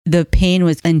the pain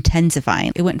was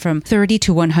intensifying. It went from 30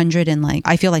 to 100 in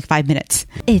I feel like 5 minutes.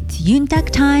 It's Yuntak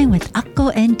time with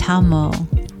Akko and Tamo.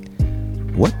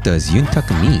 What does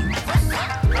Yuntak mean?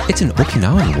 It's an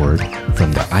Okinawan word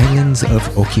from the islands of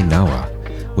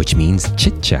Okinawa, which means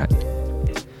chit-chat.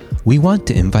 We want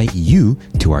to invite you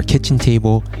to our kitchen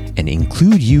table and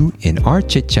include you in our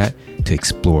chit-chat to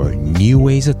explore new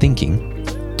ways of thinking,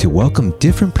 to welcome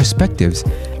different perspectives,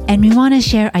 and we want to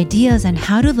share ideas on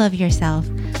how to love yourself,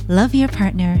 love your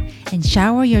partner, and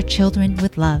shower your children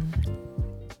with love.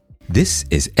 This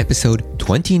is episode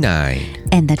 29.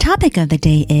 And the topic of the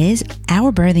day is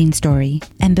our birthing story.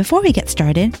 And before we get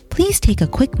started, please take a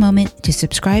quick moment to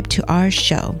subscribe to our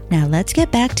show. Now let's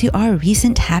get back to our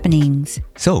recent happenings.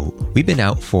 So, we've been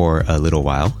out for a little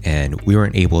while and we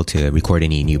weren't able to record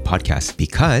any new podcasts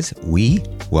because we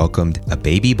welcomed a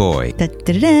baby boy.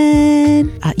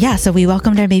 So we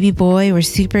welcomed our baby boy. We're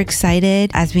super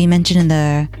excited. As we mentioned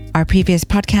in our previous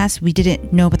podcast, we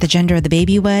didn't know what the gender of the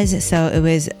baby was, so it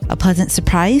was a pleasant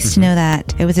surprise to know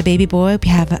that it was a baby boy. We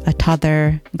have a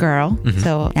toddler girl,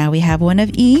 so now we have one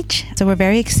of each. So we're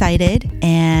very excited,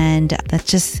 and let's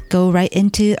just go right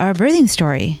into our birthing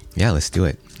story. Yeah, let's do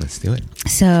it.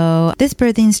 So this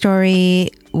birthing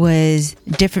story was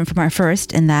different from our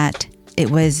first in that it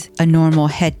was a normal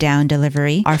head-down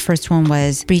delivery. Our first one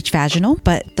was breech vaginal,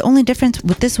 but the only difference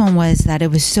with this one was that it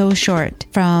was so short.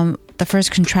 From the first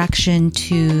contraction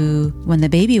to when the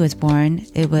baby was born,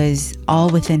 it was all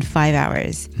within 5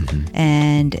 hours.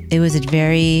 And it was a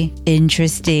very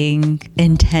interesting,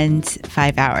 intense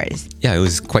 5 hours. Yeah, it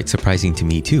was quite surprising to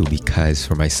me too, because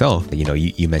for myself,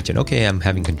 you mentioned, okay, I'm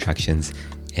having contractions.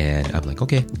 And I'm like,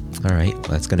 okay, all right, well,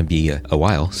 that's going to be a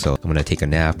while. So I'm going to take a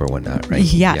nap or whatnot, right?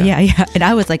 Yeah. And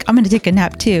I was like, I'm going to take a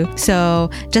nap too. So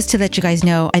just to let you guys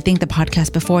know, I think the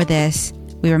podcast before this,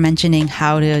 we were mentioning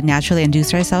how to naturally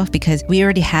induce ourselves because we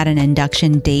already had an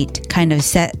induction date kind of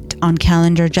set on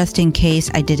calendar just in case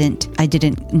I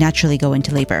didn't naturally go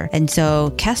into labor. And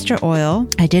so castor oil,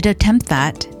 I did attempt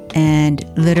that. And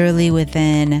literally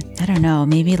within,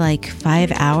 maybe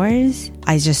 5 hours,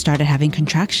 I just started having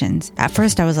contractions. At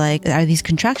first, I was like, are these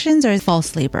contractions or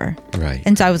false labor? Right.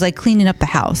 And so I was cleaning up the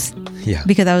house. Yeah.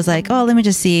 Because I was like, oh, let me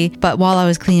just see. But while I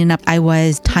was cleaning up, I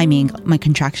was timing my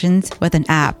contractions with an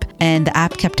app. And the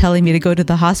app kept telling me to go to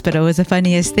the hospital. It was the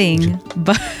funniest thing.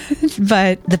 But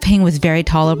the pain was very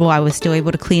tolerable. I was still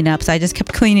able to clean up. So I just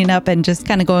kept cleaning up and just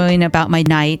kind of going about my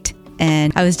night.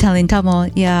 And I was telling Tamo,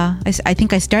 I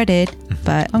think I started,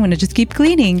 but I'm going to just keep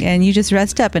cleaning and you just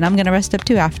rest up and I'm going to rest up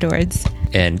too afterwards.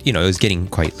 And, it was getting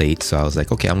quite late. So I was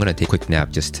like, okay, I'm going to take a quick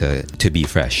nap just to be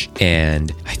fresh.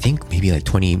 And I think maybe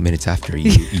 20 minutes after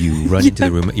you run into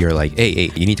the room, you're like,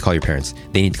 hey, you need to call your parents.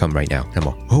 They need to come right now. And I'm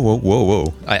like,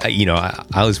 whoa.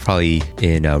 I was probably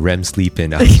in REM sleep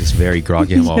and I was just very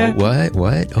groggy. I'm like,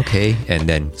 what? Okay. And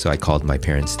then, so I called my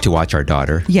parents to watch our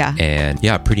daughter. Yeah. And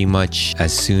pretty much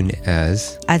as soon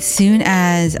as my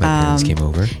parents came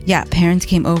over. Yeah, parents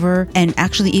came over. And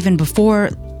actually even before,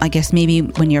 I guess maybe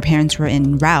when your parents were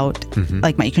en route,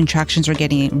 my contractions were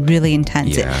getting really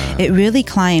intense. Yeah. It really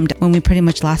climbed when we pretty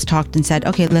much last talked and said,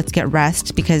 okay, let's get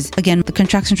rest. Because again, the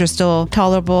contractions were still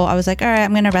tolerable. I was like, all right, I'm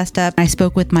going to rest up. I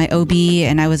spoke with my OB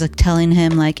and I was telling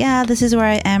him this is where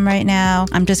I am right now.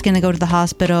 I'm just going to go to the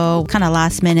hospital kind of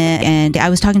last minute. And I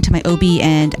was talking to my OB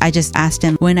and I just asked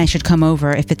him when I should come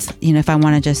over. If it's, if I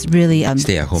want to just really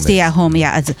stay at home.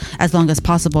 Yeah, as long as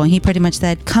possible. And he pretty much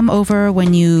said, come over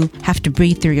when you have to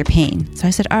breathe through your pain. So I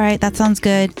said, all right, that sounds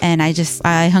good. And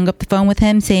I hung up the phone with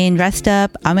him saying, rest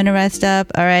up. I'm going to rest up.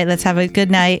 All right, let's have a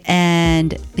good night.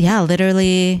 And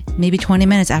literally maybe 20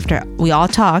 minutes after we all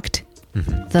talked,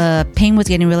 the pain was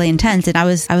getting really intense. And I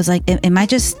was like, am I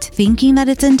just thinking that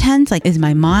it's intense? Is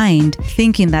my mind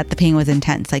thinking that the pain was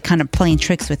intense? Kind of playing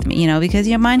tricks with me, because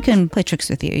your mind can play tricks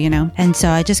with you, And so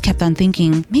I just kept on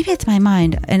thinking, maybe it's my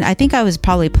mind. And I think I was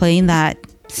probably playing that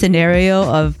scenario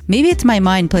of maybe it's my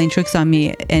mind playing tricks on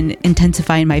me and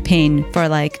intensifying my pain for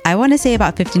I want to say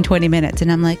about 15-20 minutes.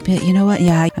 And I'm like, but you know what?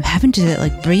 Yeah, I'm having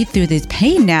to breathe through this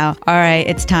pain now. All right,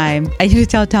 it's time. I need to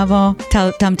tell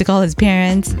Tom to call his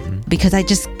parents because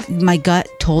my gut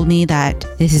told me that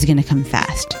this is going to come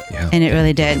fast. Yeah, and it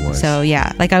really did. So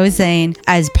yeah, like I was saying,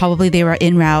 as probably they were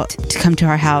en route to come to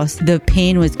our house, the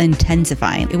pain was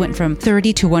intensifying. It went from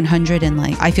 30 to 100 in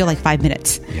I feel 5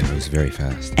 minutes. Yeah, it was very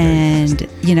fast. And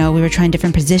we were trying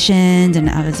different positions and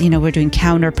I was, we're doing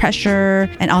counter pressure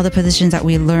and all the positions that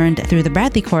we learned through the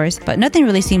Bradley course, but nothing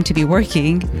really seemed to be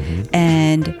working.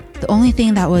 And the only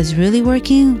thing that was really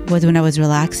working was when I was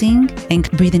relaxing and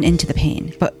breathing into the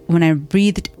pain. But when I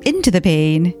breathed into the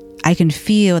pain, I can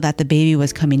feel that the baby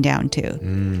was coming down too.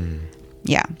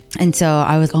 Yeah. And so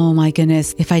I was, oh my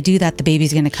goodness, if I do that, the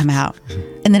baby's going to come out.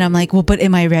 And then I'm like, well, but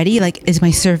am I ready? Like, is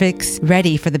my cervix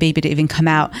ready for the baby to even come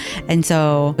out? And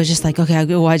so I was just like, okay, I'm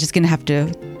just going to have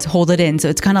to hold it in. So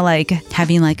it's kind of like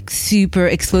having like super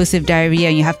explosive diarrhea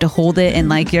and you have to hold it and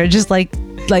like, you're just like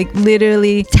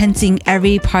literally tensing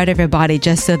every part of your body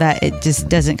just so that it just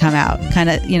doesn't come out. Kind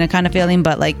of feeling,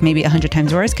 but like maybe 100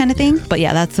 times worse kind of thing. But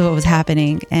yeah, that's what was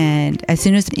happening. And as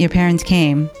soon as your parents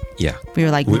came, yeah, we were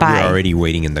like, we bye. were already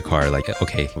waiting in the car, like,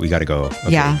 okay, we got to go.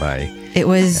 Okay, yeah. Bye. It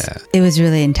was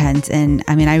really intense. And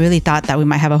I mean, I really thought that we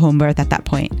might have a home birth at that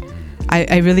point.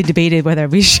 I really debated whether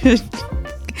we should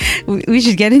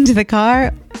get into the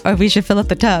car or we should fill up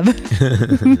the tub.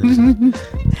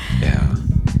 Yeah.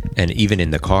 And even in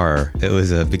the car, it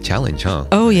was a big challenge, huh?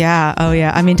 Oh yeah.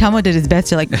 I mean, Tamo did his best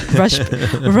to like rush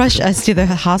us to the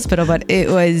hospital, but it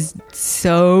was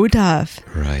so tough.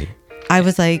 Right. I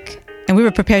was like, and we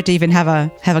were prepared to even have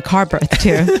a car birth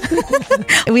too.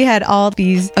 We had all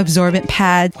these absorbent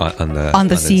pads on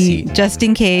the seat just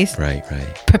in case. Right.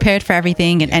 Prepared for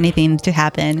everything and anything to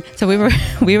happen. So we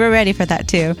were ready for that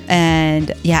too.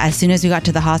 And yeah, as soon as we got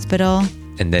to the hospital.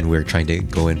 And then we're trying to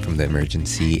go in from the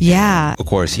emergency. Yeah. Of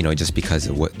course, just because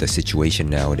of what the situation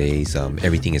nowadays,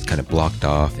 everything is kind of blocked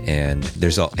off, and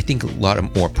there's I think a lot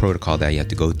of more protocol that you have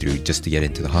to go through just to get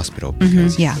into the hospital.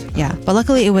 Because, Yeah. But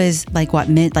luckily, it was like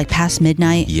past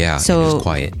midnight. Yeah. So it was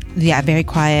quiet. Yeah, very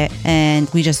quiet, and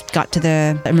we just got to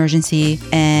the emergency,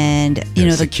 and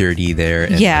There's security there.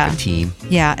 And like a team.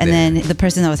 Yeah, and there. then the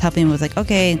person that was helping was like,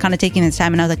 okay, and kind of taking his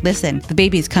time, and I was like, listen, the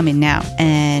baby's coming now.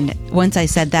 And once I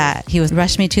said that, he was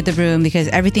rushed me to the room because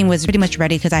everything was pretty much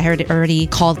ready because I had already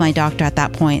called my doctor at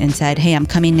that point and said, hey, I'm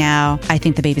coming now. I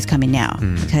think the baby's coming now.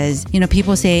 Because,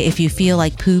 people say if you feel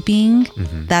like pooping,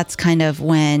 that's kind of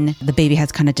when the baby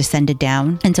has kind of descended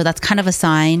down. And so that's kind of a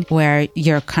sign where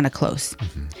you're kind of close.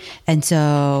 And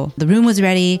so the room was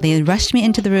ready. They rushed me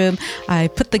into the room. I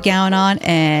put the gown on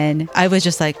and I was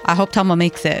just like, I hope Tamo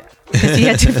makes it. Because he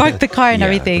had to park the car and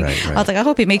everything. Right. I was like, I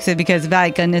hope he makes it because, my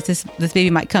goodness, this baby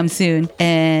might come soon.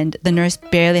 And the nurse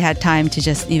barely had time to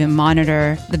just even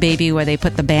monitor the baby, where they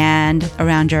put the band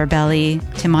around your belly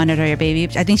to monitor your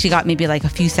baby. I think she got maybe like a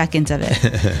few seconds of it.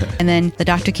 And then the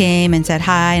doctor came and said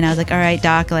hi. And I was like, all right,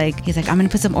 doc. He's like, I'm going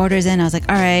to put some orders in. I was like,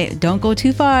 all right, don't go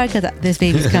too far because this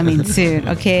baby's coming soon.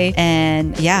 Okay.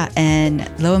 And yeah.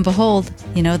 And lo and behold,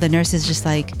 the nurse is just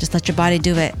like, just let your body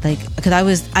do it. Because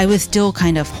I was still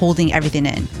kind of holding everything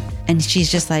in, and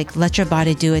she's just like, let your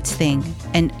body do its thing.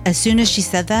 And as soon as she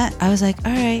said that, I was like,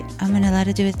 all right, I'm gonna let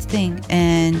it do its thing.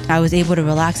 And I was able to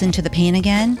relax into the pain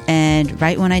again, and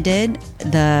right when I did,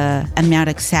 the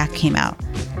amniotic sac came out.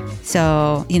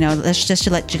 So, let's just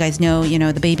to let you guys know,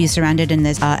 the baby is surrounded in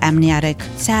this amniotic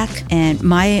sac. And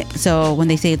so when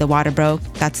they say the water broke,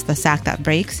 that's the sac that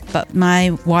breaks. But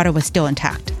my water was still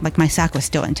intact. Like my sac was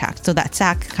still intact. So that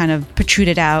sac kind of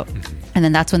protruded out. And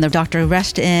then that's when the doctor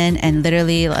rushed in, and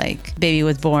literally, baby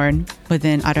was born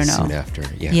within, I don't know. Soon after,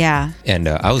 yeah. Yeah. And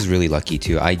I was really lucky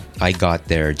too. I got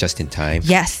there just in time.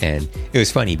 Yes. And it was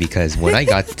funny because when I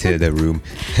got to the room,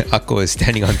 Akko was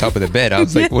standing on top of the bed. I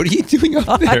was like, what are you doing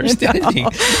up there standing?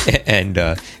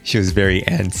 And she was very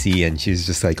antsy, and she was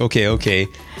just like, okay.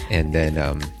 And then,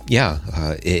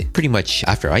 it pretty much,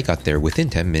 after I got there, within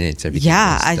 10 minutes, everything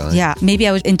was done. Maybe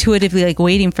I was intuitively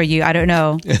waiting for you. I don't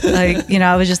know.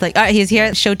 I was just like, all right, he's here.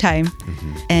 It's showtime.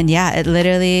 And it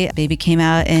literally, baby came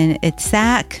out in its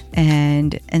sac,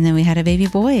 and then we had a baby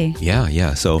boy.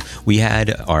 Yeah. So we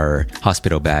had our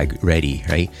hospital bag ready,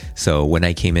 right? So when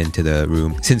I came into the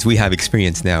room, since we have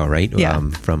experience now, right? Yeah.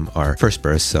 From our first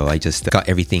birth, so I just got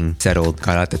everything settled,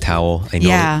 got out the towel. I know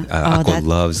Akko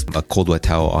loves a cold wet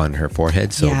towel on her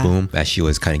forehead. So boom, as she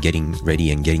was kind of getting ready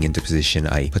and getting into position,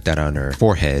 I put that on her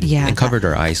forehead and covered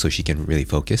her eyes so she can really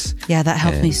focus. Yeah, that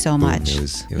helped me so much. It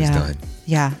was done.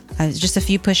 Yeah, just a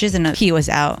few pushes and he was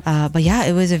out. But yeah,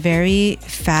 it was a very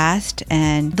fast,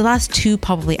 and the last 2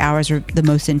 probably hours were the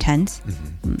most intense.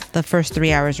 The first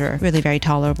 3 hours were really very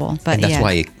tolerable. But and that's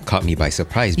why it caught me by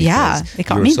surprise. Because it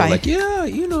caught me by.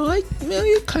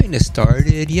 It kind of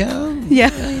started.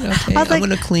 Okay, I'm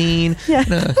gonna clean. Yeah.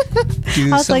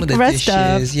 Do some of the rest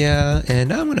dishes. up.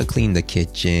 And I'm gonna clean the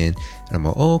kitchen. And I'm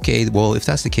like, okay, well, if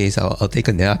that's the case, I'll take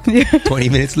a nap. 20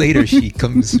 minutes later, she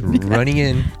comes running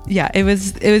in. Yeah, it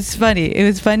was funny. It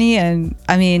was funny, and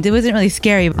I mean, it wasn't really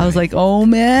scary. Right. I was like, oh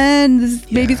man, this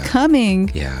baby's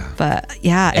coming. Yeah. But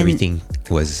yeah. Everything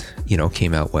was,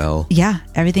 came out well. Yeah,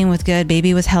 everything was good.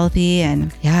 Baby was healthy,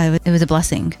 and it was a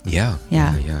blessing. Yeah.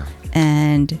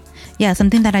 And Yeah,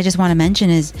 something that I just want to mention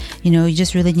is, you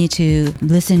just really need to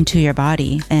listen to your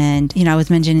body. And, I was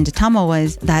mentioning to Tamo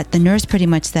was that the nurse pretty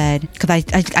much said, because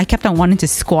I kept on wanting to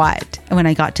squat when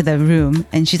I got to the room.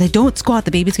 And she's like, don't squat.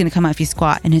 The baby's going to come out if you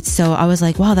squat. And I was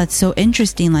like, wow, that's so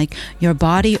interesting. Like your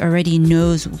body already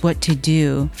knows what to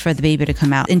do for the baby to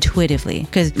come out intuitively.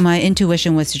 Because my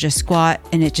intuition was to just squat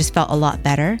and it just felt a lot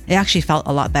better. It actually felt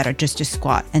a lot better just to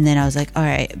squat. And then I was like, all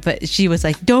right. But she was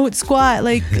like, don't squat.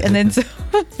 And then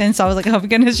so I was like, oh, we're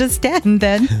going to just stand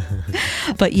then.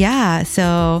 But yeah,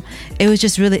 so it was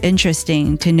just really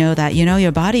interesting to know that,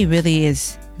 your body really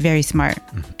is very smart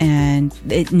and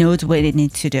it knows what it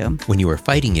needs to do. When you were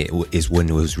fighting it is when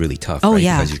it was really tough, oh, right?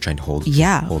 Yeah. Because you're trying to hold.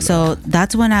 Yeah. So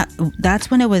that's when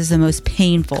it was the most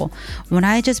painful. When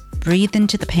I just breathed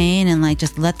into the pain and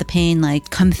just let the pain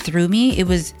come through me, it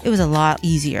was a lot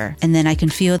easier. And then I can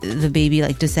feel the baby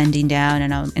descending down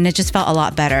and it just felt a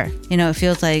lot better. It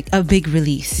feels like a big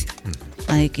release.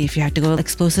 Like if you have to go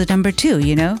explosive number 2,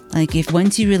 if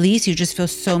once you release, you just feel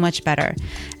so much better.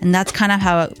 And that's kind of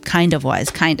how it was.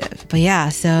 But yeah,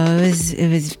 so it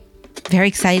was very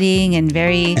exciting and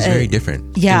very... It's very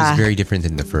different. Yeah. It was very different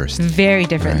than the first. Very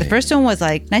different. Right. The first one was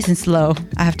nice and slow,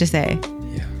 I have to say.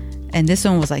 Yeah. And this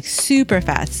one was super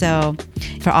fast. So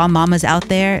for all mamas out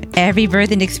there, every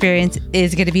birthing experience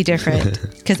is going to be different.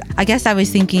 Because I guess I was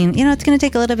thinking, it's going to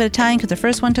take a little bit of time because the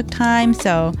first one took time.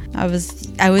 So I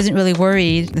wasn't really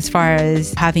worried as far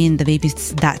as having the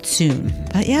babies that soon.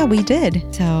 But yeah, we did.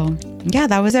 So yeah,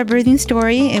 that was our birthing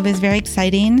story. It was very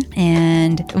exciting.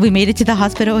 And we made it to the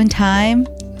hospital in time.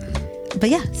 But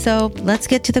yeah, so let's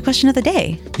get to the question of the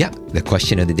day. Yeah, the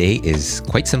question of the day is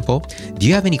quite simple. Do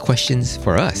you have any questions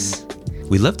for us?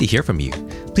 We'd love to hear from you.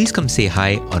 Please come say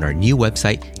hi on our new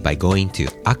website by going to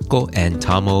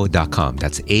akkoandtamo.com.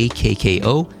 That's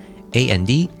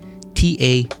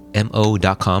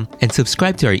AKKOANDTAMO.com and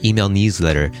subscribe to our email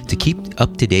newsletter to keep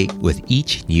up to date with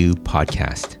each new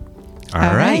podcast. All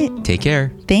right. Take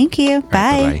care. Thank you. All right,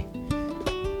 Bye. bye-bye.